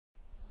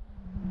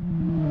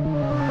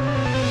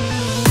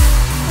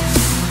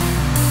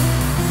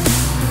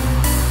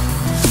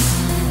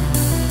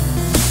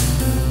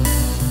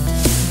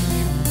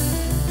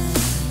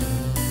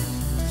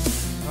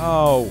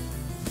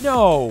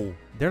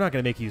They're not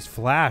going to make you use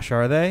Flash,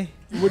 are they?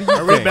 What do you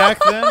Are we back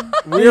then?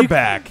 We're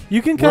back.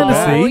 You can kind of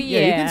Oh, see. Yeah,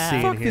 you can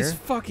see Fuck in here. this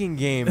fucking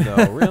game,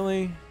 though.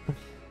 Really?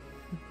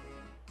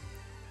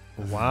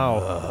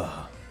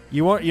 Wow.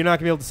 You're not going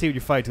to be able to see what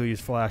you fight till you use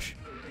Flash.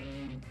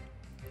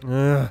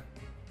 Welcome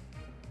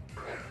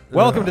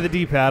to the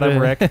D-pad. I'm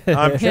Rick.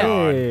 I'm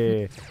John.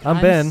 Hey, I'm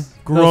I'm Ben. s-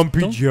 Grumpy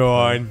Don't-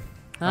 John.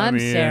 I'm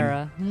Ian.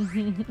 Sarah.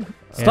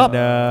 Stop.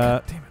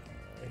 And,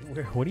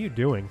 what are you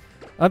doing?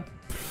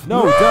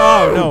 No,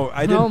 no,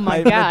 I didn't. Oh my I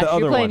meant gosh, the you're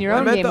other playing one. your I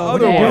own meant game the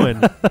over other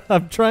there. one.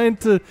 I'm trying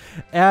to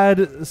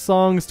add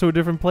songs to a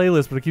different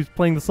playlist, but it keeps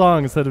playing the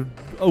song instead of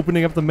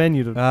opening up the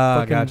menu to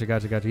fucking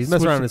Gotcha. He's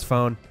messing around on his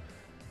phone.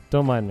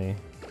 Don't mind me.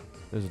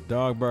 There's a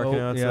dog barking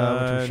outside. Yeah,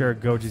 which I'm sure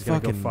Goji's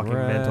going to go fucking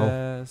mental.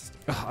 rest.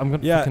 Ugh, I'm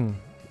gonna Yeah. fucking.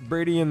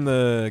 Brady and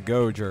the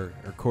Goj are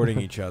courting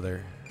each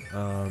other.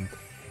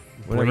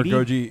 Whenever Brady?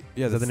 Goji,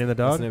 yeah, Is that the that's name of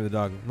the That's dog? the name of the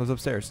dog. Lives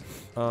upstairs.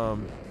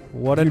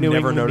 What a you New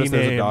never England noticed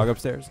there's a name. dog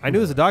upstairs? I knew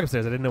there was a dog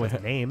upstairs. I didn't know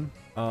its name.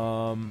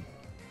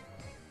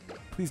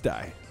 Please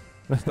die.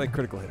 Just like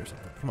critical hit or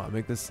something. Come on,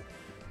 make this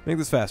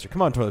faster.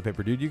 Come on, toilet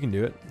paper dude, you can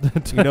do it.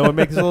 You know what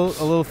makes it a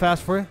little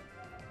fast for you?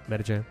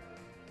 Metacham.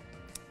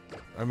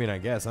 I mean, I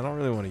guess I don't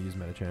really want to use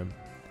Metacham.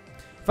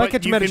 If I But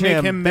catch you can make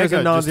Metacham, him there's a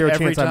mega non-zero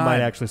just every chance I might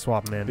time. actually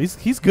swap him in.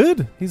 He's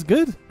good. He's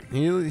good.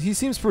 He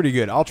seems pretty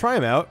good. I'll try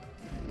him out.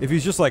 If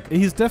he's just like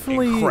He's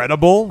definitely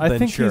incredible, I then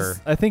think sure.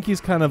 I think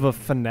he's kind of a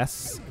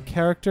finesse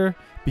character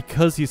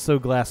because he's so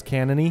glass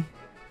cannonish,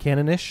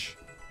 canonite.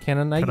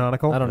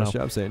 Canonical? I don't Nice know.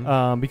 job,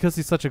 Satan. Because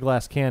he's such a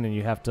glass cannon,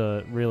 you have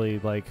to really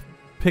like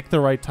pick the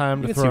right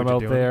time You to can see throw him what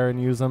out you're doing. there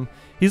and use him.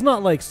 He's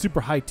not like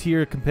super high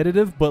tier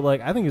competitive, but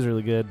like I think he's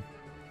really good.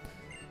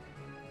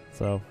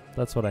 So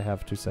that's what I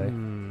have to say.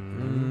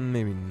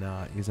 Maybe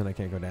not, because then I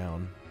can't go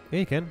down. Yeah,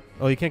 you can.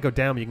 Oh, you can't go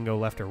down, but you can go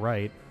left or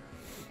right.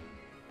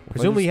 If I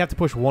Presumably, just- you have to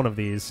push one of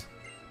these.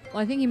 Well,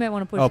 I think you might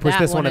want to push Push that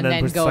this one one and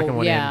then push the go, second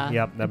one in. yeah,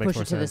 Yep, that and makes push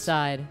more it to the sense.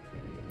 side.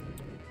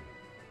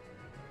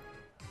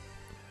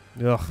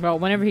 Ugh. Well,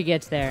 whenever he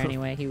gets there,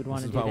 anyway, he would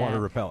want This to is do why I want to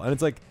that. repel, and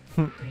it's like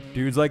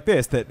dudes like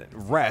this that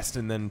rest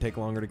and then take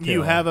longer to kill.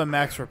 You have a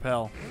max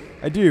repel.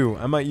 I do.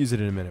 I might use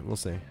it in a minute. We'll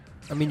see.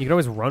 I mean, you can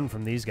always run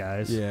from these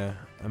guys. Yeah,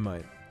 I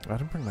might. I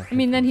don't bring my. I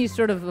mean, then he's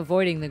sort of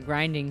avoiding the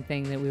grinding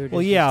thing that we were just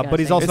Well, yeah, but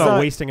he's discussing. also It's not not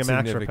wasting a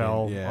max significant,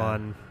 repel yeah.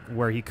 on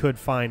where he could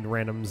find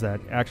randoms that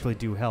actually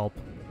do help.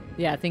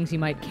 Yeah, things he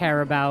might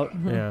care about.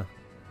 Yeah.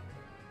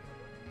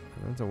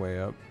 That's a way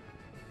up.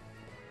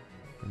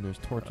 And there's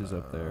torches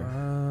up there.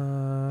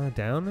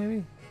 Down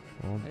maybe?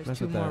 Well, There's mess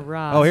 2 with more that.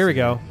 rocks. Oh, here we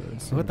go.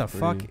 It So what the seems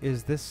fuck pretty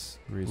is this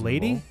reasonable.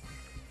 lady?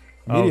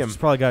 Medium. Oh, she's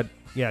probably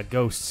got,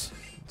 ghosts.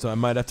 So I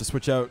might have to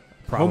switch out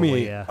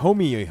Probably, homie, yeah.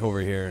 homie over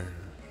here.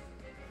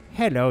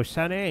 Hello,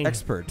 Sonny.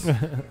 Expert.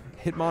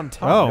 Hitmontop.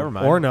 Oh, Never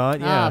mind. or not,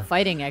 yeah.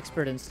 Fighting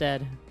expert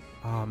instead.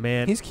 Oh,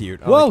 man. He's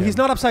cute. I Whoa, like he's him.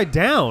 not upside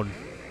down.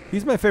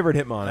 He's my favorite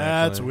Hitmon.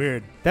 That's actually.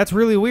 weird. That's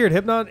really weird.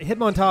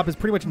 Hitmontop is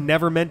pretty much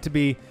never meant to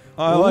be.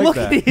 Oh, I like Look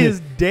that. at his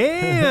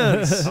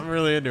dance. I'm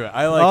really into it.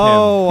 I like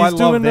Oh, him. I He's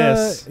love doing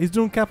this. He's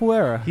doing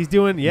capoeira. He's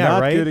doing,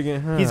 Not right? good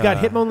again. He's got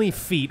Hitmonlee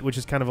feet, which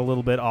is kind of a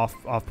little bit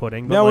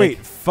off-putting. But Now like,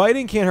 wait,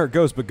 fighting can't hurt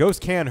Ghost, but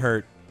Ghost can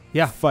hurt.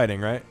 Yeah.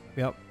 Fighting, right?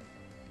 Yep.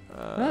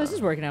 Well, this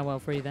is working out well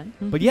for you then.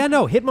 But yeah,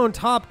 no,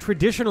 Hitmontop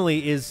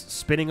traditionally is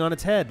spinning on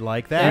its head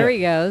like that. There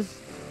he goes.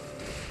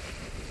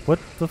 What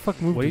the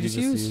fuck move What did did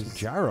you you just use? use?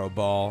 Gyro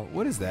ball.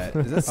 What is that?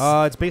 Is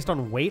that It's based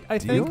on weight, I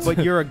think, Deal?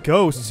 but you're a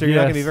ghost, so you're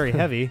not going to be Yes. very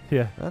heavy.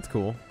 Yeah. That's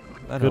cool.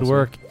 That Good helps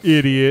work,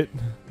 idiot.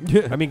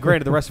 me. I mean,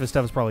 granted, the rest of his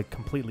stuff is probably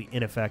completely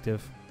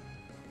ineffective.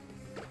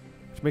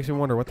 Which makes me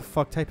wonder, what the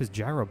fuck type is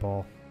Gyro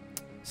Ball?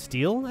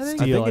 Steel, I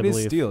think? I Steel, think it I is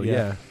believe. steel. Yeah.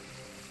 Yeah.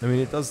 I mean,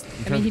 it does.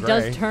 I mean, he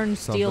does turn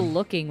steel something.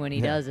 looking when he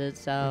Yeah. does it,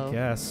 so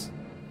Yes.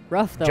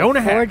 rough though.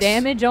 Jonah 4 Hex.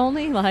 damage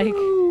only, like.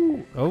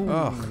 Oh.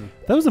 Ugh.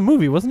 That was a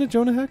movie, wasn't it?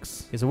 Jonah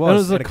Hex. Yes, it And was. it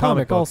was in a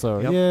comic book. also.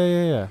 Yep.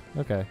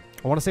 Yeah. Okay.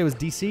 I want to say it was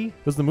DC.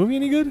 Was the movie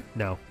any good?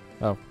 No.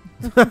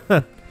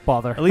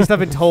 Bother. At least I've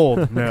been told.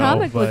 No, The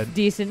comic but looked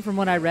decent from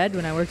what I read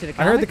when I worked at a I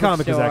comic heard the book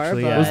comic was store,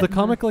 actually, yeah. but- Was the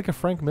comic like a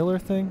Frank Miller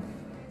thing?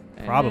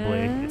 probably.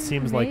 It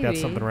seems like that's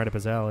maybe. something right up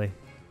his alley.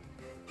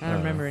 I don't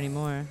remember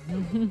anymore.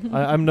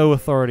 I'm no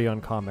authority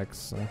on comics.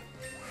 So.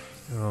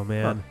 Oh,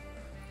 man.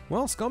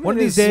 Well, Skullman One of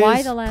these is days-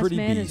 Why the Last pretty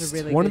Man beast. is a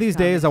really One of good these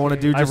days, I want to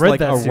comic do I just read like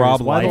that a series. Rob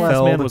Why the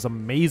Last Man Liefeld. was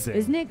amazing.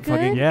 Isn't it good?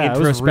 Fucking, yeah,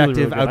 introspective, it was really, really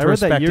good. I read that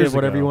outrospective, years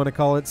whatever you ago. want to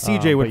call it.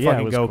 CJ would but yeah, it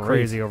fucking was go great.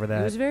 crazy over It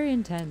that. was very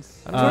intense.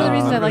 It's Uh, one of the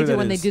reasons I I don't know liked who it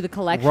when that they is. do the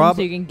collections, Rob-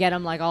 so you can get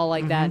them like all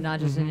like that,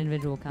 not just in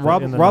individual comics.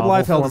 Rob- In the Rob novel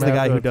Liefeld is the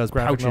format, guy who does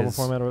graphic novel pouches.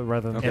 format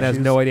rather than Okay. and has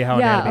no idea how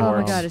yeah, anatomy oh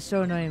works. my god, it's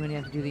so annoying when you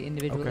have to do the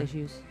individual Okay.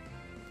 issues.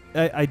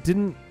 I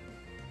didn't.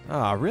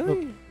 Ah,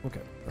 really? Okay.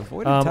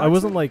 Avoided I toxic?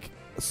 wasn't like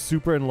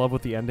super in love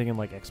with the ending and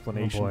like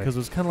explanation boy. because it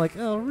was kind of like,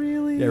 oh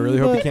really? Yeah, I really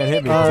hope you But- can't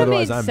hit me, It 'cause kinda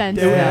otherwise made I'm sense,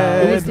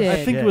 dead. though. I It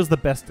did. think Yeah. it was the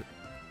best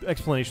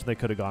explanation they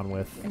could have gone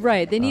with.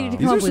 Right, they needed to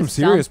These come are up some with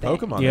serious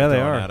something. Pokemon. Yeah, they're they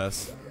throwing are. At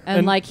us.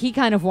 And like he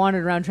kind of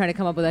wandered around trying to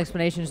come up with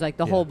explanations like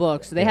the whole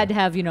book. So they had to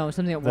have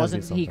something that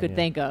wasn't he could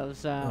think of.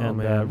 So and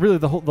really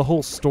the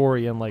whole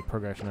story and like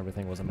progression and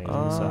everything was amazing.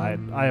 So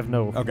I have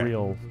no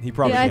real. He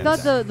probably. I thought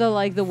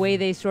the way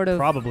they sort of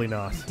probably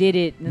not did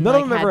it. And None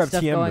of them had ever have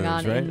stuff TM going moves,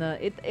 on right? in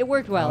the. It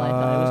worked well. I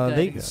thought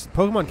it was good.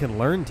 Pokemon can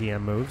learn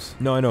TM moves.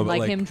 No, I know, but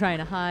like him trying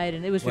to hide,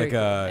 and it was very like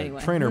cool.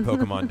 Anyway. trainer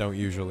Pokemon don't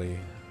usually.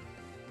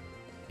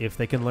 If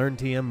they can learn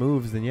TM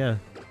moves, then yeah.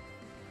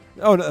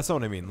 Oh, no, that's not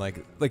what I mean.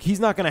 Like he's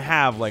not gonna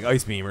have like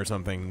Ice Beam or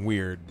something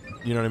weird.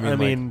 You know what I mean? I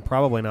mean,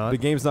 probably not. The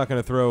game's not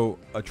gonna throw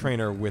a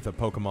trainer with a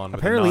Pokemon.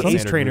 Apparently, with a Ace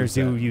non-standard trainers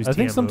do moveset. use. I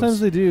think TM sometimes moves.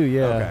 they do.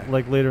 Yeah, Okay.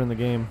 like later in the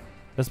game,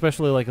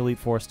 especially like Elite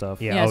Four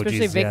stuff. Yeah, especially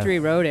geez, yeah. Victory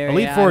Road area.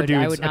 Elite I Four would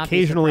dudes not be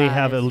occasionally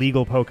have surprised.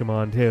 illegal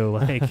Pokemon too.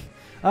 Like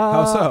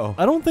How so?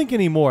 I don't think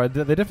anymore.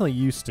 They definitely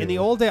used to. in the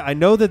old day, I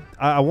know that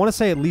I want to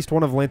say at least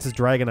one of Lance's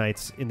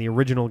Dragonites in the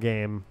original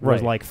game was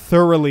Right. like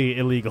thoroughly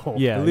illegal.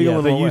 yeah, Illegal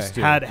in they what used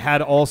way? to.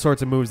 had all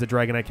sorts of moves that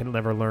Dragonite can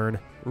never learn.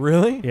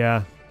 Really?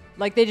 Yeah,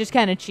 Like they just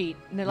kind of cheat.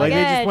 And they're like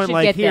like, they just went should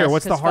like, get here, this,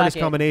 what's the 'cause hardest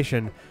fuck it."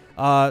 combination?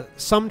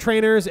 Some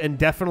trainers and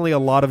definitely a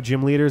lot of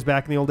gym leaders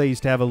back in the old day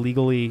used to have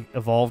illegally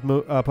evolved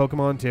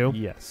Pokemon too.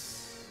 Yes.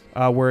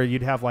 Where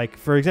you'd have like,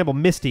 for example,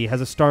 Misty has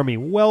a Starmie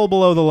well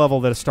below the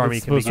level that a Starmie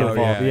It's can be supposed to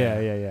evolved.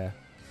 evolve. Yeah.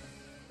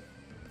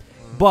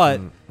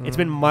 But it's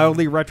been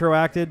mildly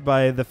retroacted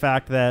by the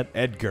fact that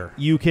Edgar.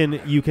 you can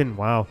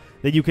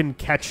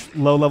catch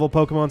low level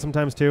Pokemon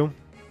sometimes too,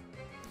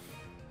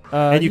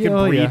 and you can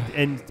breed. Yeah.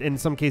 And in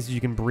some cases, you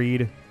can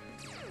breed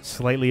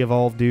slightly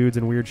evolved dudes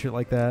and weird shit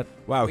like that.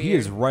 Wow, he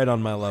is right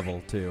on my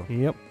level too.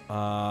 Yep.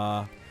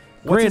 What's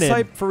Granted. his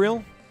type for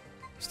real?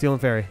 Steel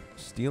and Fairy.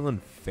 Steel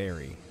and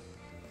Fairy.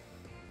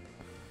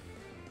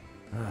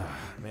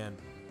 Man.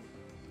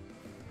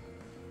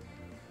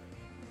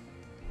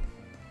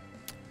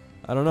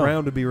 I don't know.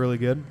 Ground would be really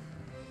good.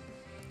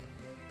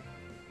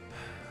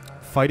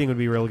 Fighting would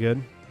be real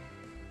good.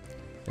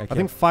 I I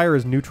think fire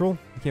is neutral.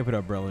 you can't put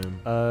out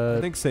Breloom. I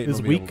I think Satan is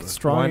will be weak able to.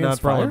 strong Why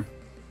against not fire? Breloom?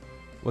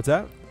 What's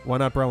that? Why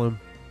not Breloom?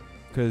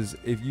 Because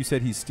if you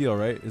said he's steel,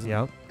 right? Isn't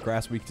Yeah.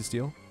 grass weak to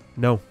steel?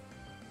 No.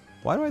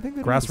 Why do I think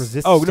that Grass is?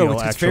 resists Oh steel, no,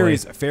 it's 'cause actually.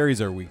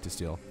 fairies are weak to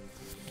steel.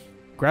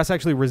 Grass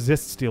actually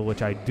resists steel,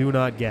 which I do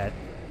not get.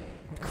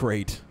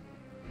 Great.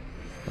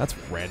 That's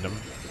random.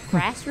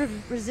 Grass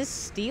resists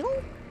steel?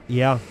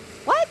 Yeah.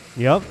 What?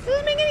 Yep.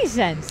 Doesn't make any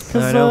sense.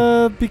 I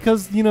know.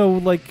 Because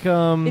like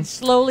It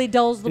slowly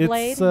dulls the it's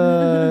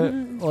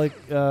blade. like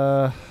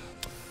Because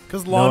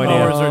No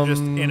lawnmowers idea. are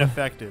just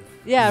ineffective.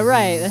 yeah,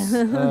 right.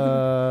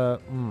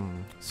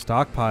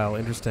 Stockpile.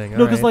 Interesting. No,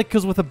 All right.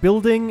 because with a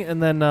building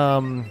and then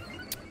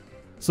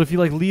so if you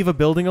like leave a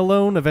building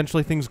alone,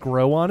 eventually things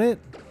grow on it.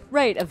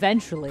 Right,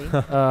 eventually.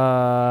 It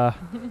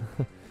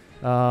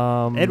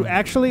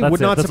actually That's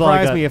would it. not That's all I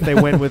surprise got. me if they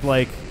went with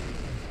like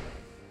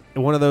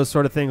one of those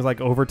sort of things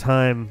like over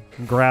time,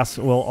 grass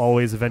will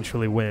always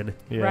eventually win.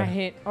 Yeah.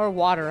 Right. Or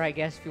water, I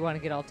guess, if you want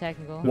to get all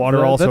technical. Water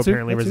That- also that's it,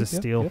 apparently that's it, resists yeah,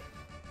 steel. yeah.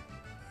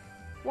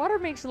 Water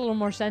makes a little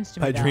more sense to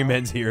me. My now. dream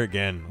ends here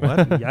again.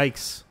 What?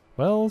 Yikes.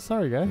 Well,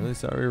 sorry, guy. Really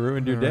sorry, we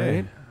ruined your All day.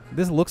 right.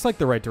 This looks like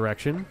the right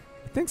direction.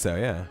 I think so.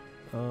 Yeah.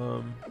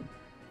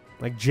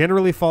 Like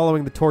generally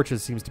following the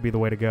torches seems to be the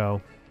way to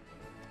go.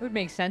 It would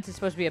make sense. It's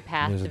supposed to be a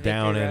path There's to a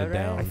down Victory and a Road,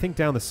 right? down. I think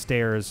down the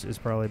stairs is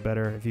probably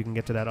better if you can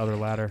get to that other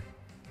ladder.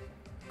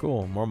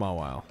 Cool. More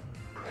Mawile.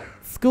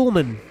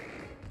 Schoolman.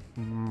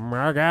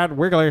 I got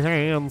wiggly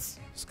hands.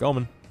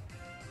 Skullman.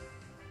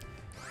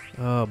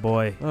 Oh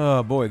boy.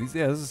 Oh boy, this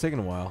is taking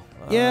a while.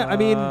 Yeah, I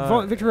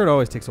mean, Victory Road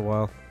always takes a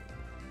while,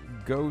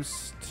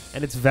 Ghost.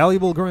 and it's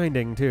valuable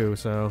grinding too.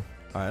 So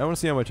All right, I want to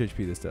see how much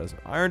HP this does.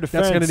 Iron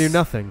Defense. that's gonna do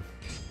nothing.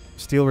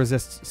 Steel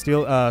resists.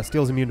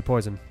 Steel's immune to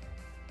poison.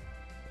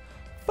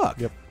 Fuck.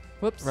 Yep.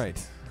 Whoops. Right.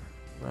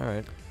 All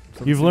right.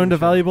 You've learned a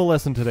valuable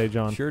lesson today,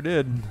 John. Sure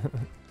did.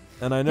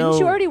 And I know. Didn't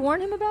you already warn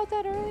him about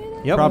that earlier?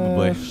 Then? Yep.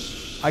 Probably.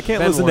 I can't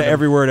Ben listen warned to him.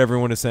 every word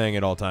everyone is saying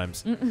at all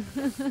times.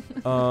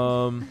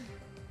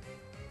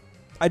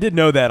 I did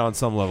know that on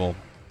some level.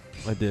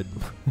 I did.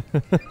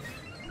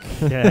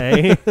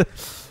 Okay.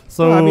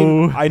 So Well, I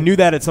mean, I knew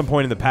that at some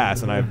point in the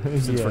past, and I've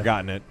since Yeah.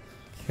 forgotten it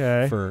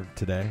Okay. for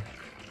today.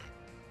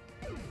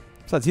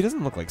 Besides, he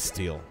doesn't look like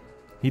steel.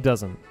 he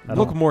doesn't. at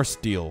Look all. more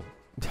steel.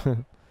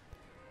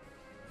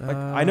 Like,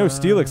 I know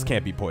Steelix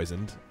can't be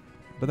poisoned,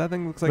 but that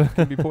thing looks like it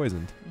can be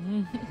poisoned.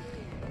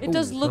 It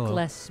does Ooh, look hello.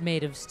 less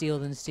made of steel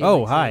than steel.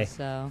 Oh, hi.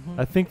 So.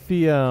 I think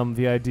the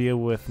idea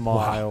with Wow,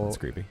 Mawile that's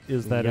creepy.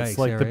 is that Yikes, it's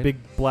like yeah, the right. big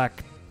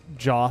black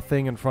jaw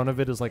thing in front of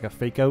it is like a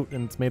fake out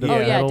and it's made of Oh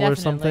yeah, metal definitely. or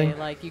something.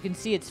 Like you can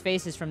see its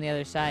faces from the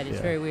other side. It's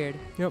Yeah. very weird.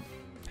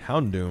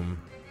 Houndoom.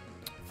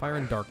 Fire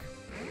and Dark.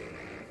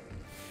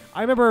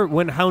 I remember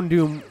when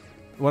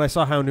I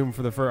saw Houndoom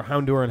for the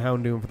Houndour and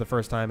Houndoom for the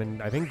first time,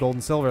 and I think Gold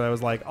and Silver, I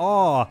was like,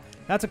 oh,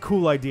 that's a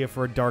cool idea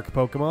for a dark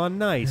Pokemon.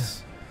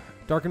 Nice.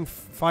 Dark and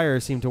Fire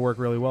seem to work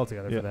really well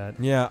together for that.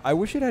 Yeah, I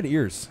wish it had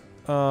ears.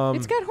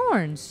 It's got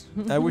horns.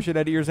 I wish it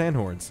had ears and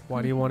horns.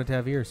 Why do you want it to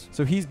have ears?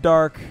 So he's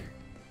dark.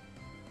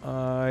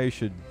 I'm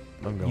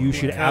going. You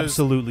should Because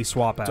absolutely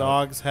swap out.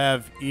 Dogs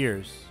have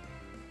ears.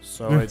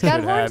 So it It's got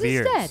should horns have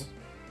ears. instead.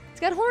 It's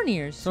got horn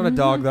ears. It's not a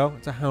dog though.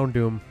 It's a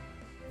Houndoom.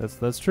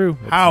 That's true.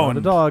 It's Hound. not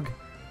a dog.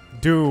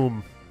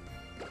 Doom.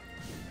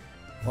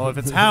 Well, if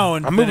it's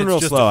hound, I'm then moving it's real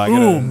just slow. I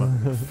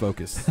boom. gotta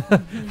focus.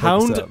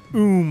 Hound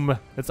up.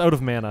 It's out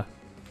of mana.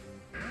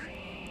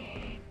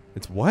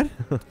 It's what?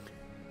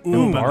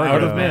 Oom,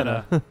 Out of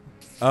mana.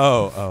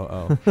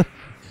 Oh.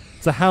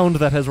 It's a hound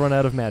that has run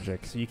out of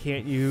magic. So you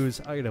can't use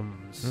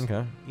items.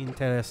 Okay.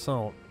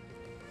 Interessant.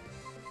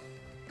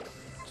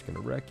 Just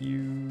gonna wreck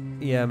you.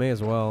 Yeah, may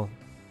as well.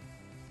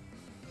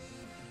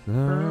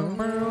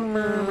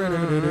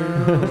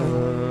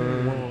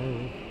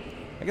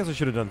 I guess I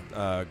should have done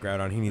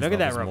Groudon. He needs Look at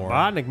that levels more.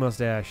 Robotnik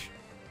mustache.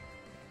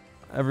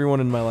 Everyone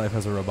in my life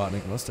has a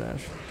Robotnik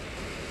mustache.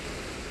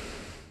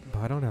 But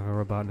I don't have a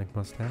Robotnik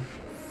mustache.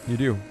 You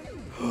do.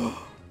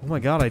 Oh my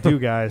god, I do,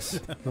 guys.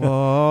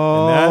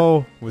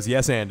 Whoa. Was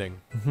yes-anding.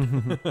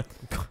 A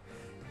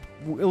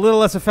little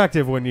less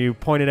effective when you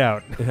point it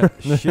out.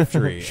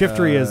 Shiftry.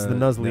 Shiftry is the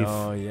Nuzleaf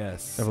Oh,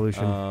 yes.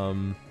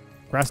 evolution.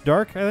 Grass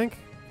Dark, I think?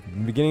 In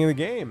the beginning of the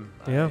game,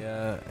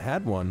 Yeah. I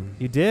had one.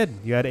 You did.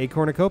 You had a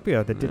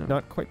cornucopia that Yeah. did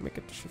not quite make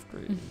it to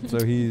Shiftry.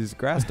 So he's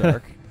Grass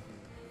Dark.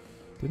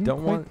 Didn't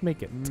Don't quite want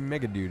make it.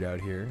 Mega Dude out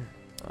here.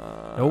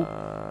 Nope.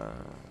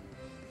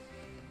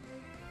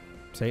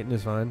 Satan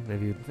is fine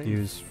if you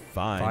use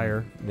Fine.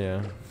 fire.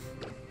 Yeah.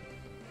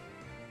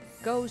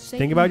 Go Satan,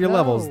 Think about your go.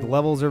 levels. The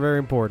levels are very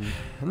important.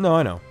 No,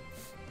 I know.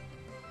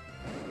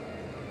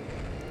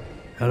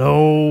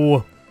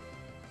 Hello.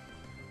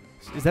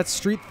 Is that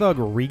Street Thug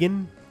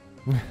Regan?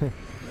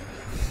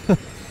 Sounds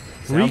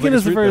Regan like a is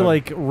a street very dog.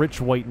 like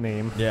rich white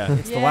name. Yeah.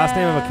 It's the last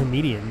name of a Yeah.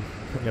 comedian.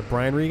 Yeah,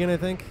 Brian Regan, I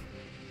think.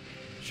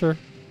 Sure.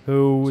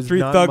 Who was Street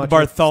not Thug much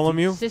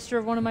Bartholomew. Sister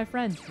of one of my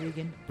friends,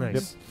 Regan.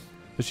 Nice.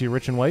 Is she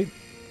rich and white?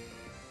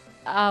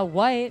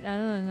 White. I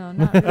don't know.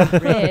 Not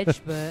really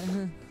rich, but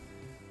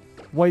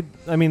White.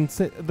 I mean,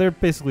 they're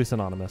basically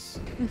synonymous.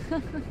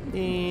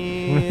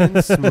 And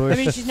I smush.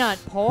 mean, she's not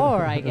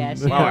poor, I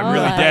guess. Wow, I'm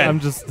really dead. I'm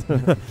just.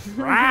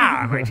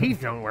 My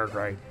teeth don't work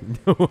right.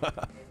 Okay,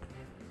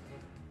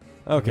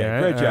 Okay,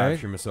 great job, alright.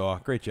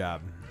 Shimisawa. Great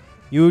job.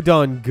 You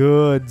done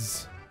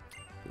goods.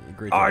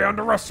 Great job.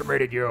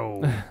 underestimated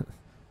you.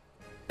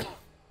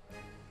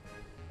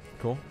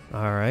 Cool.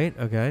 All right.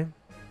 Okay.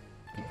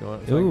 Keep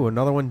going. Ooh,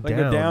 another one like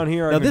down. go down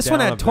here. or I Now go this one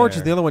down had up torches.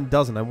 there. The other one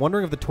doesn't. I'm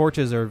wondering if the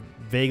torches are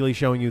vaguely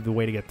showing you the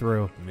way to get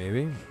through.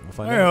 Maybe. We'll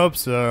find I out. hope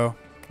so.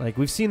 Like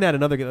we've seen that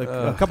in other a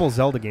Ugh. couple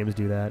Zelda games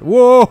do that.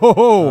 Whoa!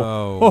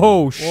 Oh,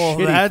 Oh. Well,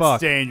 shitty that's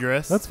fuck!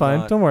 dangerous. That's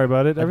fine. not- Don't worry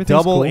about it. A Everything's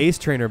double cool. Ace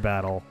Trainer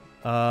battle.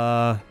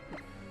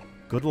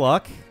 Good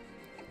luck.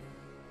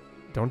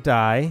 Don't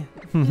die.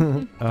 kill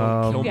You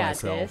got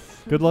myself.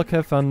 this. Good luck.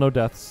 Have fun. No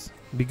deaths.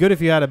 Be good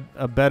if you had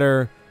a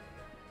better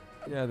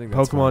Yeah, I think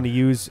that's Pokemon fine. to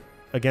use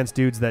against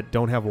dudes that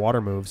don't have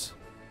water moves,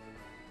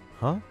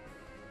 Huh?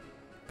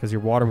 because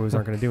your water moves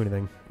aren't going to do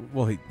anything.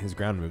 Well, his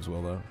ground moves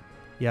will though.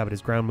 Yeah, but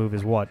his ground move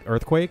is what?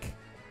 Earthquake?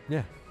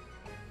 Yeah.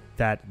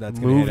 That That's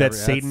gonna move hit that every-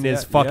 Satan that's-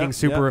 is yeah, fucking yeah,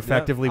 super yeah,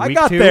 effectively yeah. weak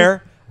I got to.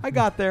 there. I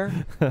got there.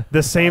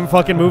 The same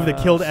fucking move that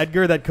killed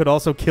Edgar that could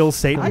also kill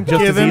Satan I just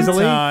Give as him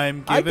easily.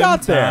 time. I Give got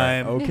him there.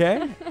 time.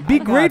 Okay. Be I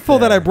got grateful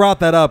that I there. brought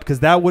that up,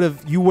 because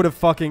you would have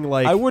fucking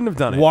like I wouldn't have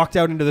done it. walked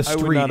out into the I would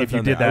street not have if you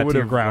done did that. I that to would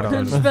your have ground. walked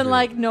I've just been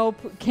like,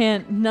 nope,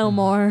 can't, no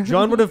more.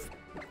 John would have.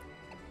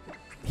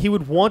 He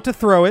would want to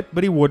throw it,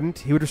 but he wouldn't.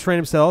 He would restrain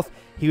himself.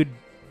 He would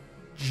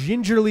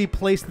gingerly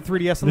place the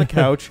 3DS on the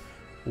couch,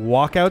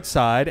 walk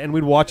outside, and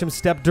we'd watch him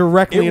step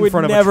directly It in would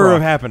front of a never truck.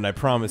 have happened. I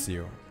promise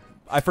you.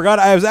 I forgot.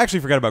 I was actually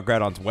forgot about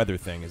Groudon's weather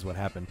thing. Is what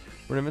happened.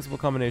 An invincible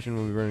combination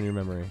will be burned in your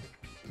memory.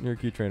 You're a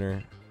cute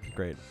trainer.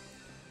 Great.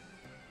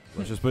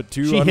 Let's just put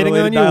two. She hitting on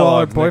unrelated you while her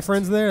dialogues next.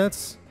 boyfriend's there?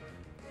 That's.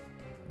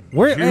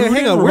 Where? Julie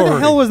hang on. Where the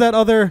Rory. hell was that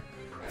other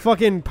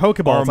fucking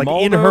Pokeball? It's like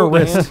in her Armaldo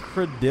wrist. and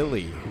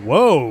Credilli.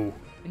 Whoa.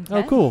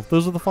 Oh, cool.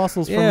 Those are the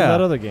fossils from Yeah.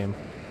 that other game.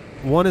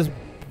 One is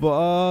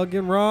Bug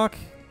and Rock.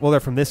 Well, they're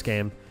from this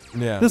game.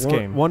 Yeah. This one,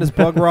 game. One is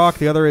Bug Rock.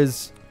 The other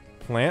is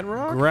Plant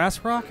rock. Grass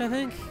Rock, I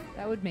think.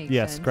 That would make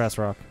Yes, sense. Grass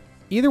Rock.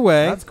 Either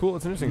way, That's cool.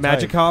 It's an interesting.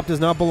 Magic type. Hop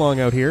does not belong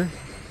out here.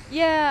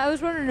 Yeah, I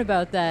was wondering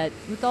about that.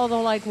 With all the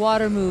like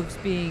water moves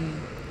being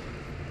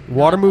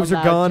Water not moves are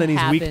allowed gone, to and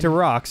he's weak happen. to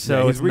rock. So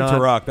yeah, he's it's weak not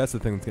to rock. That's the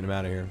thing that's gonna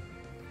matter here.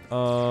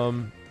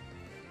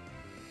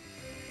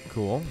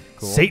 Cool.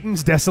 Cool.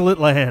 Satan's desolate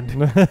land.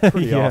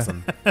 Pretty Yeah.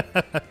 awesome.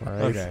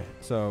 Right. Okay,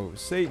 so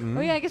Satan.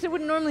 Oh yeah, I guess it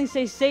wouldn't normally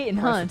say Satan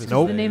Hunts because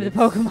Nope. the name of the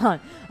Pokemon.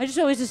 I just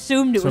always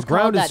assumed it So was called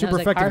ground that. is and I super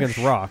was like, effective against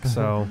 "Arsh." rock.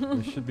 So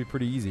This should be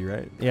pretty easy,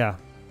 right? yeah.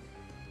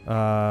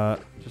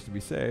 Just to be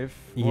safe.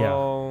 Yeah.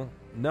 Well,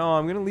 no,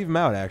 I'm gonna leave him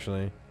out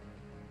actually.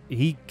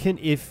 He can,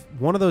 if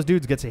one of those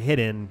dudes gets a hit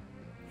in,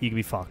 he can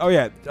be fucked. Oh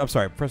yeah, I'm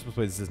sorry. Precipice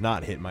Blaze does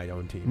not hit my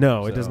own team.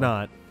 No, it does so-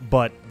 not.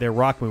 But their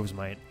rock moves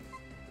might.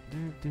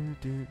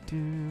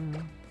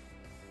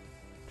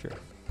 Sure,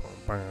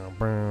 One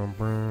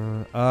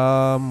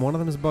of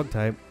them is bug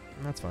type.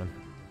 that's fine.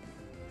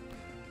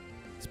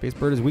 Space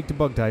Bird is weak to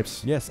bug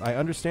types. Yes, I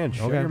understand.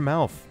 Shut Okay. your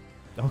mouth.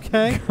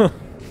 Okay.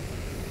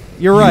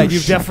 You're right.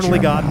 You've shut definitely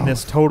your gotten mouth.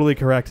 this totally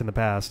correct in the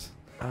past.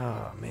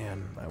 Oh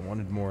man, I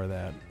wanted more of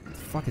that. What the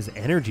fuck is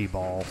Energy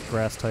Ball?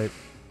 Grass type.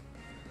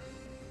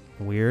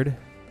 Weird.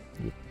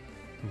 Yep.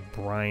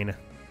 Brine.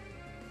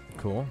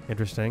 Cool.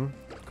 Interesting.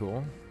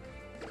 Cool.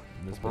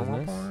 This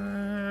business.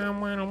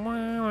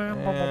 I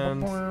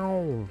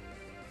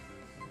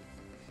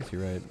guess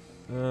you're right.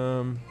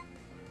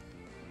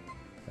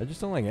 I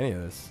just don't like any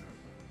of this.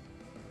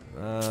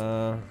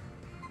 I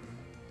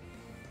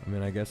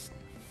mean, I guess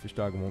Fish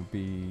Dog won't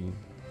be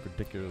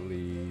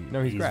particularly.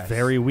 No, he's grass.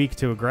 very weak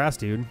to a grass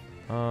dude.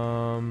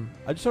 I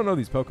just don't know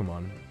these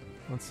Pokemon.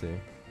 Let's see.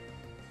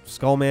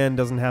 Skullman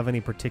doesn't have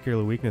any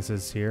particular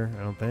weaknesses here,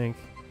 I don't think.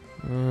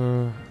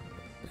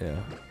 Yeah.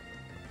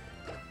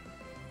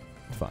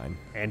 Fine.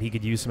 And he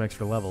could use some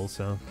extra levels,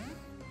 so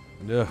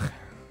Ugh.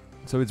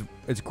 So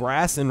it's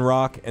grass and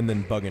rock and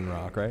then bug and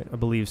rock, right? I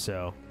believe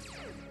so.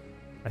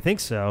 I think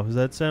so. Does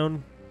that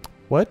sound?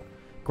 What?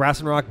 Grass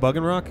and rock, bug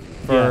and rock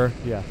for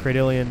Yeah.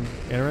 Cradilian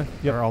Era?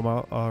 Yep.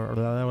 Or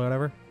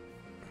whatever.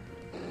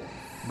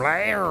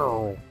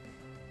 Blair.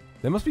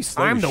 They must be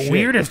slow I'm as the shit.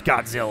 weirdest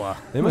Godzilla.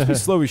 They must be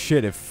slow as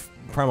shit if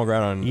Primal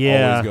Groudon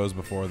Yeah. always goes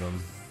before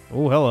them.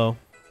 Oh, hello.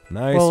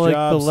 Nice Well, like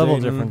job, the level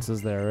Satan.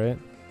 differences there, right?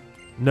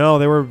 No,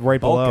 they were right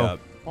Bulk below. up.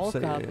 Bulk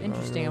Say- up.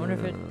 Interesting. I wonder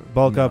if it.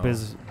 Bulk up No.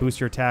 is boost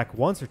your attack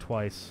once or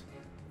twice.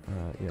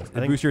 Yes. I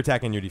think- Boost your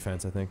attack and your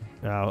defense, I think.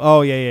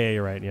 Oh, yeah,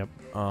 you're right. Yep.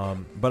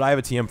 But I have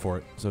a TM for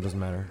it, so it doesn't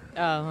matter.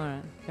 Oh, all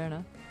right. Fair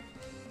enough.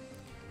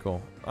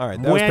 Cool. All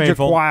right, that was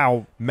painful.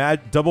 Wow.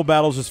 Double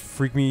battles just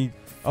freak me.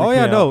 Oh freak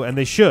yeah, me no, out. and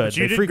they should. But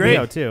you They did freak me great.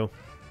 out too.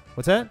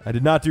 What's that? I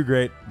did not do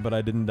great, but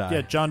I didn't die.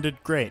 Yeah, John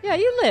did great. Yeah,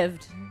 you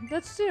lived.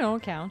 That's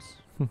it counts.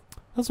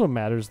 That's what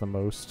matters the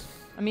most.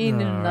 I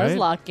mean, in a All right.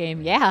 Nuzlocke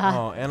game, yeah.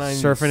 Oh, and I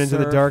Surfing into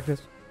the surf.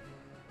 darkness.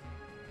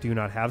 Do you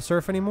not have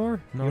surf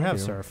anymore? No, you I have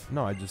do. surf.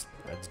 No, it's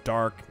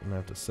dark and I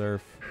have to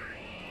surf.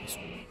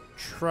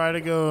 Try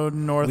to go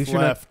north least you're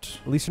not- left.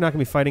 At least you're not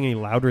gonna be fighting any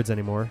Loudreds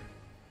anymore.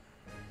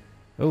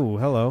 Oh,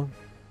 hello.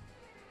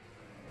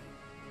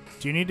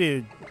 Do you need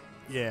to?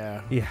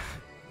 Yeah. Yeah.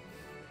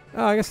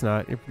 Oh, I guess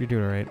not. You're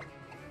doing all right.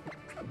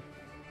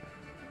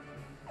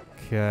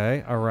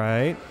 Okay. All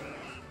right.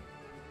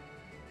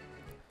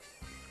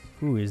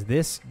 Who is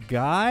this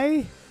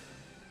guy?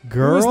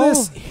 Girl? Who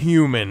is this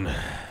human?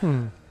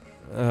 Hmm.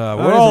 We're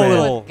What all a is it?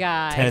 little Good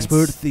guy. tense.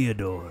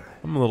 Theodore.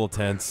 I'm a little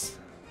tense.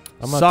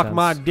 I'm not Suck tense.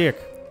 my dick.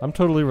 I'm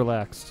totally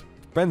relaxed.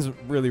 Ben's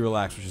really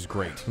relaxed, which is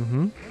great.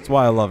 Mm-hmm. That's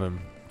why I love him.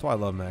 That's why I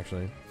love him,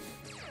 actually.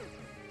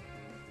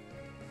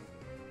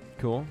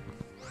 Cool.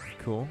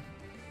 Cool.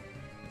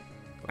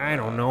 I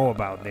don't know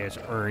about this,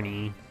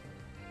 Ernie.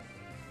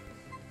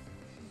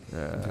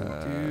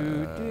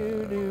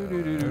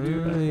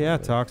 Yeah,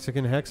 toxic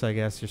and hex, I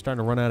guess. You're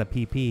starting to run out of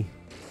PP.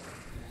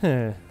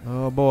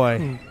 Oh,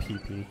 boy.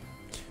 PP.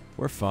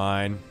 We're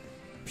fine.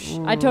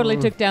 I totally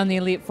took down the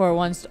Elite Four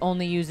once,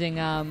 only using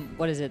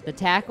what is it, the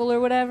tackle or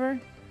whatever.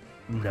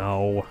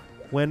 No.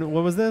 What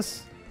was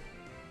this?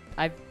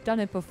 I've done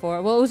it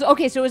before. Well, it was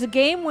okay. So it was a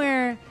game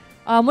where,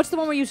 what's the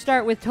one where you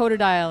start with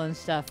Totodile and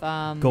stuff?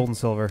 Gold and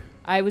silver.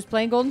 I was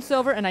playing Gold and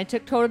Silver, and I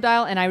took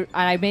Totodile, and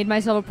I made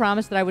myself a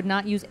promise that I would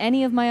not use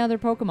any of my other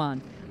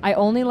Pokemon. I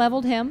only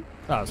leveled him.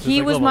 Oh, so He it's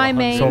like was level my 100.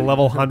 main- So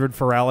level 100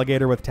 for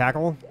alligator with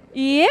tackle?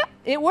 Yep,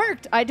 it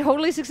worked. I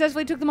totally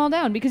successfully took them all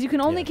down because you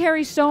can only Yeah.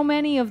 carry so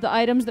many of the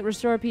items that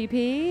restore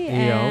PP,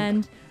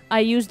 and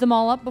I used them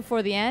all up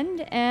before the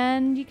end,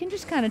 and you can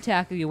just kind of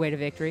tackle your way to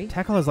victory.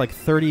 Tackle has like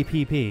 30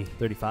 PP.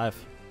 35.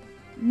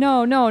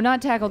 No,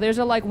 not tackle. There's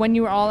a when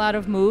you are all out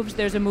of moves,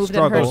 there's a move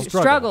Struggle. that hurts.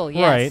 Struggle.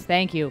 Yes, Right.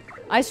 thank you.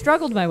 I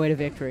struggled my way to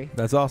victory.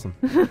 That's awesome.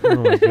 Oh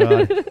my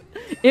god.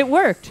 It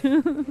worked.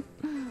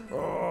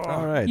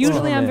 All right.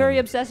 Usually Oh, I'm man. very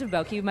obsessive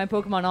about keeping my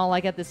Pokemon all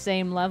at the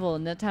same level,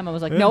 and that time I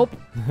was like, nope.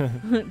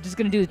 Just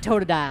gonna do the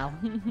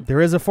Totodile.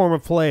 There is a form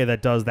of play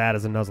that does that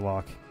as a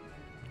Nuzlocke.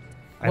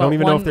 I What, don't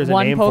even know if one- there's a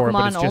one name for it, but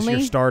Pokemon it's just your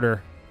only?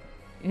 starter.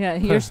 Yeah,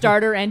 your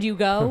starter and you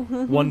go.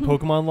 One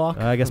Pokemon lock?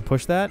 I guess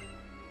push that.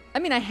 I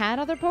mean, I had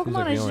other Pokemon,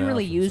 like I the just only didn't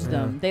really options. use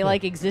them. They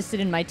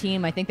existed in my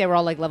team. I think they were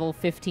all level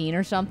 15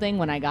 or something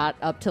when I got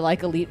up to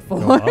Elite Four.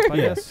 Go up, I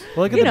guess.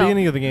 Well, like at You the know.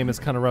 beginning of the game, it's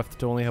kind of rough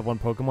to only have one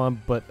Pokemon,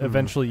 but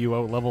eventually you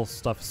out-level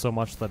stuff so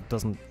much that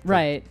doesn't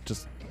Right.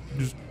 just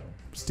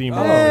steam.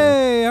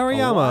 Hey, A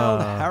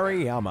wild Hariyama.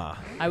 Hariyama.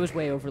 I was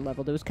way over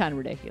leveled. It was kind of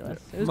ridiculous.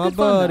 It was My good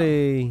fun, though.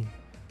 buddy.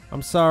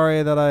 I'm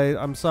sorry that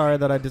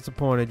I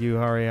disappointed you,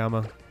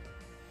 Hariyama.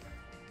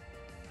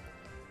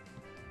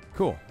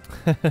 Cool.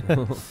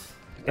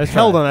 I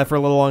held on that for a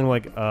little long,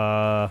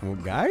 Well,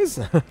 guys?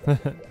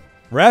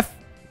 Ref?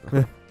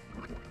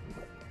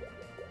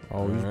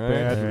 Always Alright.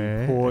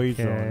 badly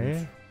poisoned.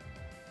 Okay.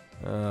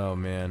 Oh,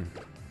 man.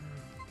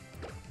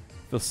 I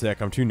feel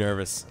sick. I'm too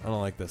nervous. I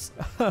don't like this.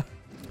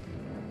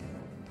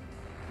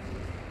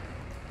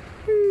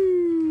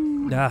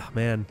 Ah,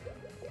 man.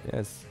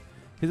 Yes.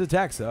 His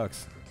attack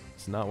sucks.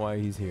 It's not why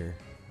he's here.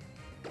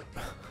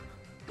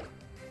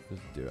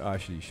 I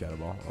should use Shadow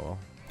Ball. Oh,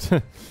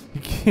 well.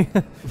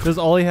 Does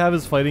all he have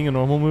is fighting and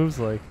normal moves?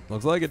 Like,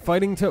 Looks like it.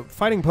 Fighting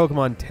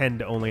Pokemon tend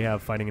to only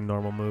have fighting and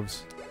normal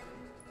moves.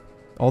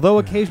 Although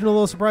occasionally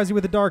they'll surprise you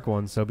with a dark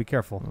one, so be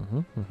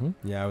careful.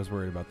 Yeah, I was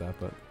worried about that,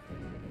 but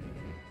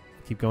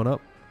Keep going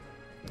up.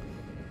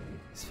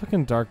 This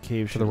fucking dark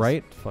cave To the shit is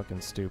right?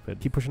 fucking stupid.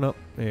 Keep pushing up.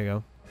 There you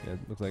go. yeah, it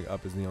looks like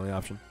up is the only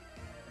option.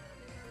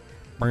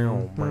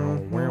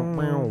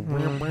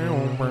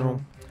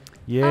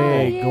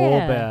 Yay, yeah.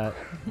 Golbat.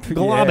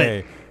 Glob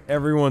it. Yay,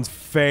 everyone's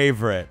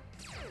favorite.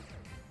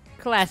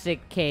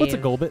 Classic cave. What's a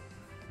Golbat?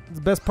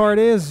 The best part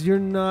is you're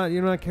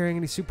not carrying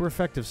any super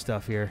effective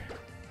stuff here.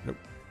 Nope.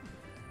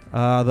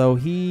 Though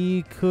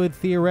he could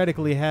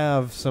theoretically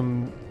have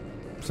some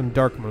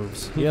dark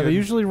moves. Yeah, they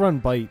usually run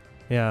Bite,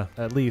 Yeah.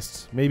 at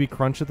least. Maybe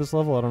Crunch at this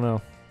level, I don't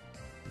know.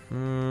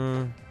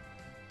 You're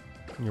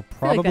I feel like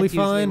probably that's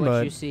usually fine, what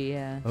but you see,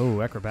 yeah.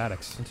 oh,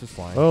 acrobatics. It's just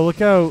flying. Oh,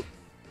 look out.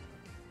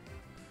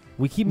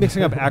 We keep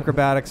mixing up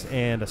acrobatics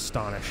and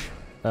astonish.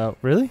 Oh,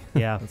 really?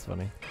 Yeah. That's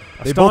funny.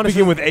 They both Astonish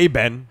begin is- with A,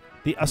 Ben.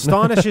 The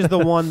astonish is the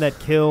one that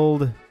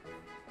killed.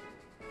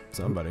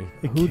 Somebody.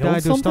 Who killed died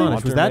to something?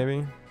 astonish? Was Hunter, that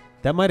maybe?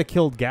 that might have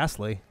killed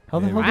Ghastly? How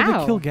the Maybe. hell did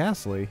Wow. it kill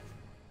Ghastly?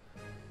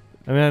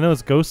 I mean, I know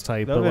it's Ghost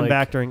type, That but would have been like,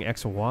 back during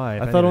X or Y.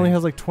 I thought it only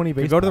has like 20 Can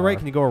base you go to the right? power.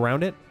 Can you go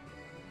around it?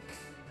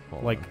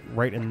 Hold Like on.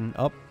 right and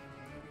up?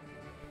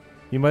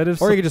 You might have.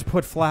 Or you could just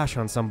put flash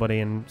on somebody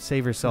and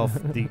save yourself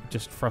the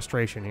just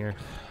frustration here.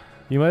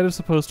 You might have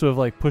supposed to have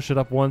like push it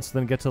up once,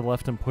 then get to the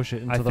left and push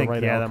it into I the think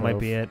right. yeah, that might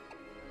alcove. be it.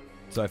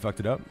 So I fucked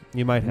it up.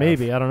 You might have.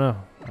 Maybe, I don't know.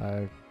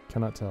 I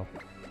cannot tell.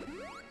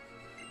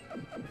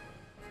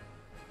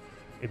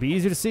 It'd be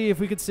easier to see if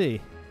we could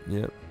see.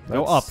 Yep.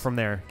 Go up from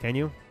there. Can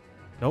you?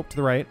 Nope. To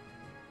the right.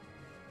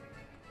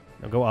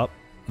 No, go up.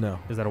 No.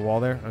 Is that a wall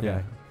there? Okay.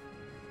 Yeah.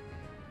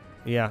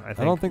 Yeah, I think.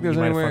 don't think there's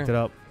you might have anywhere- fucked it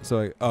up. So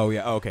like, oh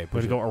yeah, okay. We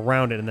Push have to it. go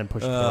around it and then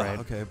push it to the right.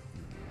 Okay.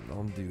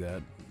 I'll do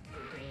that.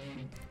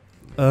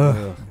 Ugh.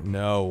 Ugh,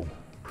 no.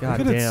 God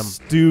Look at damn. its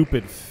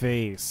stupid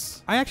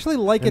face. I actually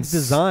like and its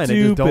design. I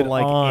Stupid just don't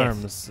like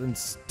arms and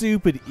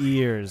stupid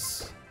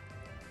ears.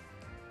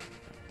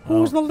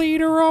 Who's the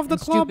leader of the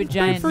And club? stupid Good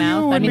giant for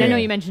mouth. you I and mean, I me. know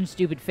you mentioned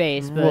stupid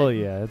face, but Well,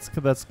 yeah, that's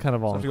kind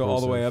of So I all. have to go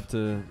all the way up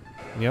inclusive.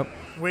 to. Yep.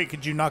 Wait,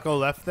 could you not go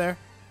left there?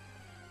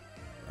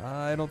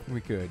 I don't think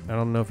we could. I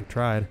don't know if you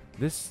tried.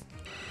 This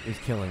is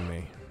killing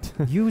me.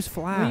 Use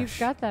flash. well, you've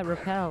got that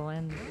repel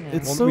and yeah.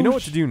 It's Well, so we know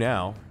what to do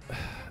now.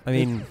 I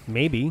mean,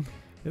 maybe.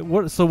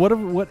 What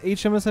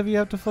HMS have you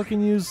have to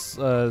fucking use?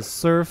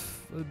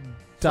 Surf,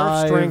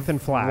 dive, strength,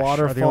 and flash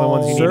waterfall, are the only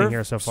ones you need in Surf,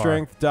 here so far.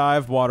 strength,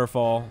 dive,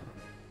 waterfall.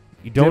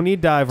 You don't Dip,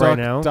 need dive duck, right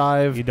now.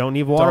 dive, You don't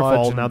need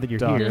waterfall dodge, now and that you're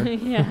duck. here.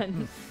 yeah.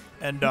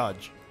 And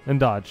dodge. and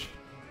dodge.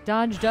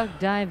 Dodge, duck,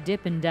 dive,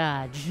 dip, and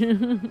dodge.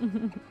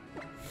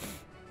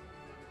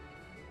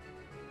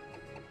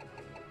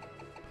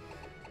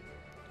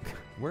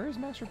 Where is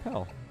Master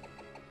Pell?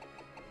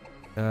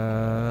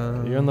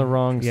 You're in the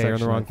wrong Yeah, you're in the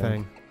section, wrong I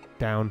think. thing.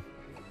 Down.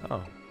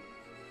 Oh.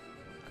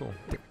 Cool.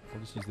 I'll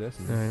just use this.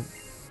 All right.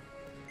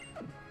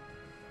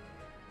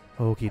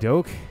 Okie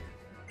doke.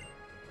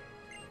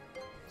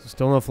 So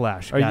still no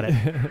flash. Are Got you,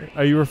 it.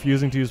 Are you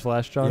refusing to use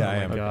flash, John? Yeah, I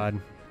Oh am. my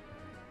god.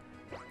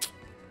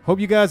 Hope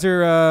you guys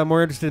are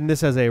more interested in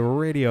this as a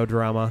radio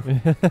drama.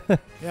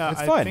 Yeah,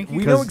 It's I fine. think We you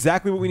know Because-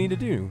 exactly what we need to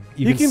do.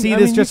 You can see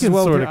this just as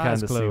well with sort your of eyes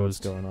kind of see what's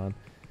closed. going on.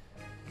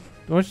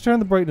 Why don't you turn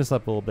the brightness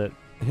up a little bit?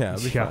 Yeah,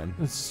 it'll be Yeah. fine.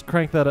 Let's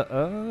crank that up.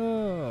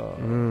 Oh.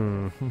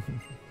 Mm.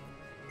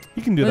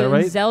 You can do that, In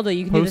right? Zelda,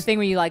 you can do the Post- thing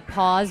where you like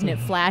pause and it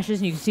flashes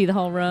and you can see the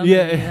whole room.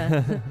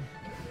 Yeah.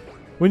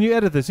 When you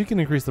edit this, you can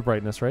increase the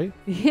brightness, right?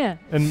 Yeah.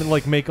 And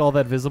like make all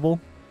that visible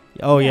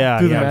Oh yeah,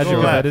 through the yeah. magic Go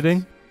of left.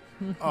 editing.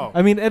 Oh,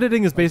 I mean,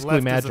 editing is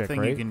basically left is a magic, thing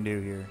right? you can do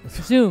here.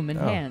 Zoom,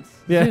 enhance.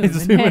 Yeah,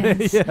 Zoom,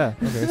 enhance. yeah.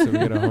 Okay, so we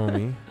get a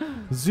homie.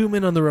 Zoom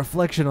in on the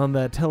reflection on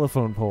that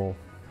telephone pole.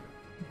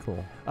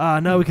 Cool. Ah,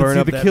 now we can Burn see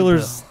up the that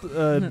killer's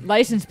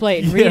License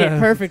plate. Read it Yeah.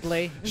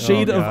 perfectly.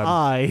 shade Oh, of God.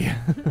 eye.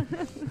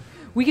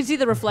 We can see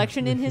the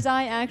reflection in his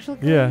eye, actually.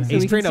 Yeah. So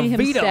He's we can trying see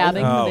to him veto.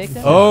 stabbing Oh, the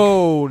victim.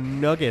 Oh,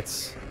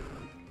 nuggets.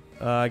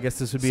 I guess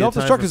this would be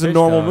Self-destruct is a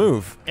normal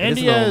move. It is a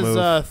Andy normal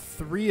has move.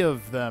 3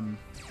 of them.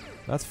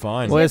 That's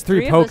fine. Well, he has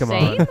 3 Three of the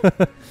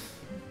Pokemon.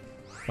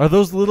 Are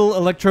those little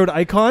electrode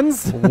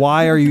icons?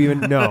 Why are you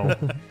even no?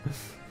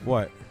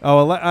 What?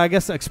 Oh, I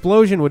guess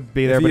explosion would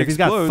be there, If but he if he's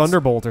got explodes-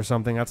 Thunderbolt or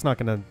something, that's not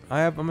gonna.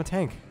 I'm a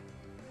tank.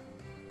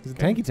 He's a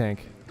tanky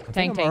tank. I think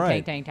Tank, I'm tank,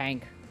 alright. tank, tank,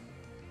 tank.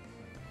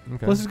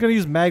 Okay. Plus, he's gonna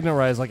use Magnet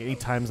Rise like 8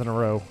 times in a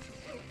row.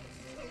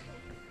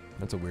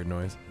 That's a weird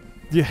noise.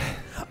 Yeah.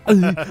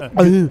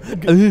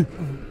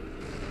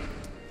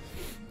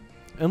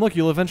 And look,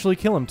 you'll eventually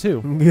kill him too.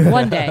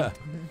 One day.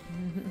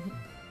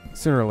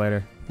 Sooner or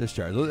later.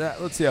 Discharge.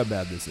 Let's see how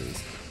bad this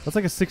is. That's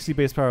like a 60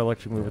 base power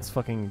electric move. It's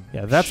fucking.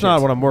 Yeah, that's shit.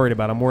 not what I'm worried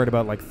about. I'm worried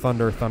about like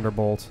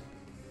Thunderbolt.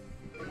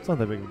 It's not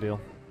that big of a deal.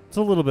 It's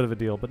a little bit of a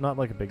deal, but not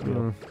like a big deal.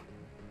 Mm. Well,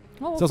 It's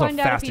we'll also find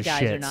out fast if he as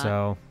dies or shit, not.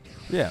 so.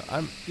 Yeah,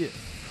 Yeah.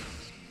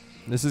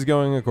 This is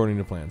going according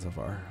to plan so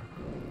far.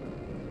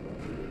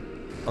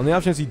 On the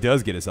off chance he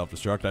does get a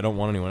self-destruct, I don't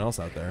want anyone else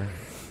out there.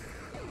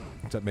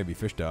 Except maybe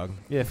Fish Dog.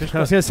 Yeah, fish I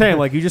was gonna say,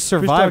 like, you just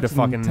survived a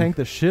fucking. tank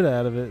the shit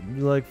out of it.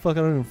 You're like, fuck,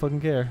 I don't even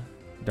fucking care.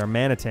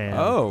 Darmanitan.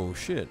 Oh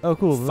shit. Oh,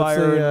 cool.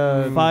 Fire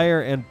Let's say,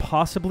 Fire and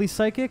possibly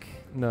psychic?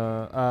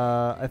 No,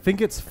 I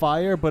think it's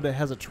fire, but it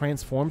has a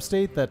transform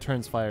state that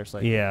turns fire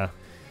psychic. Yeah.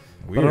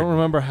 But Weird. I don't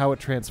remember how it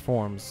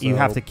transforms. You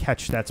have so- to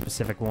catch that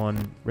specific one.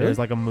 Really? There's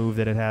like a move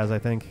that it has, I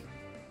think.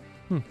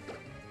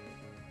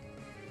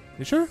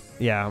 You sure?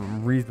 Yeah,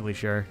 I'm reasonably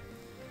sure.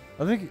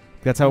 I think.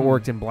 That's how it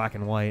worked in black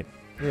and white.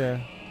 Yeah.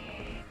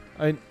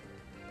 Okay.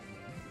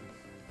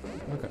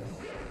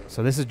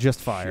 So this is just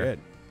fire. Shit.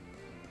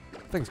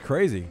 Thing's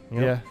crazy.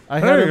 Yep. Yeah. I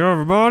had him,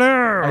 everybody!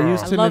 I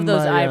used I him love in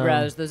those my,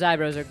 eyebrows. Those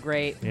eyebrows are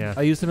great. Yeah.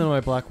 I used him in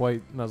my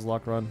black-white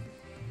Nuzlocke run.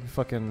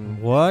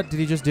 Fucking. What did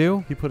he just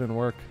do? He put in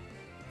work.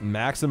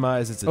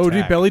 Maximize its attack. Oh,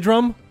 dude, belly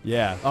drum?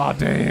 Yeah. Oh,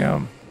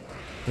 damn.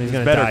 He's It's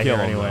gonna better die kill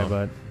here him, anyway,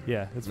 though. but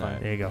Yeah, it's Right.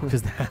 fine. there you go.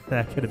 Because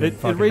that could have been It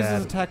fucking raises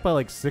bad. attack by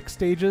like 6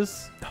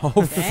 stages. Oh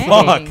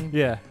fuck. Dang.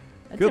 Yeah.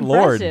 That's Good impressive.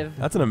 lord.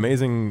 That's an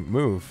amazing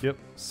move. Yep.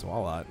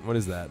 Swalot. What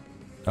is that?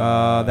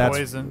 That's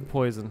Poison.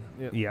 Poison.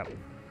 Yep. Yep.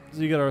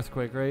 So you got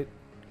Earthquake, right?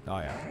 Oh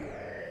yeah.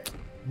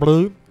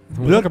 Blue.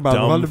 Look about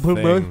dumb wonderful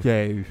thing.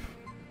 birthday.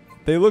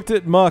 They looked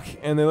at Muck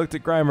and they looked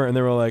at Grimer and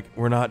they were like,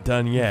 "We're not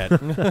done yet.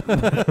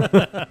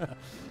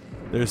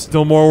 There's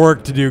still more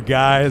work to do,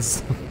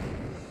 guys."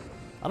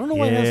 I don't know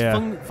why he Yeah.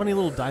 has funny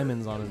little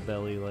diamonds on his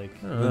belly. Like,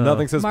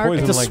 Nothing says Mark-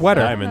 poison It's a like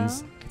sweater.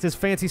 diamonds. It's his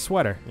fancy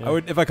sweater. yeah. I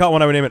would, if I caught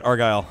one, I would name it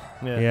Argyle.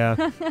 Yeah.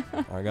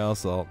 Argyle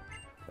salt.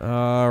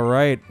 All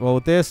right. Well,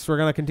 with this, we're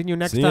gonna continue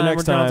next See you time.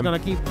 next where John's time. gonna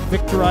keep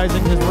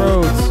victorizing his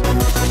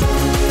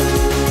roads.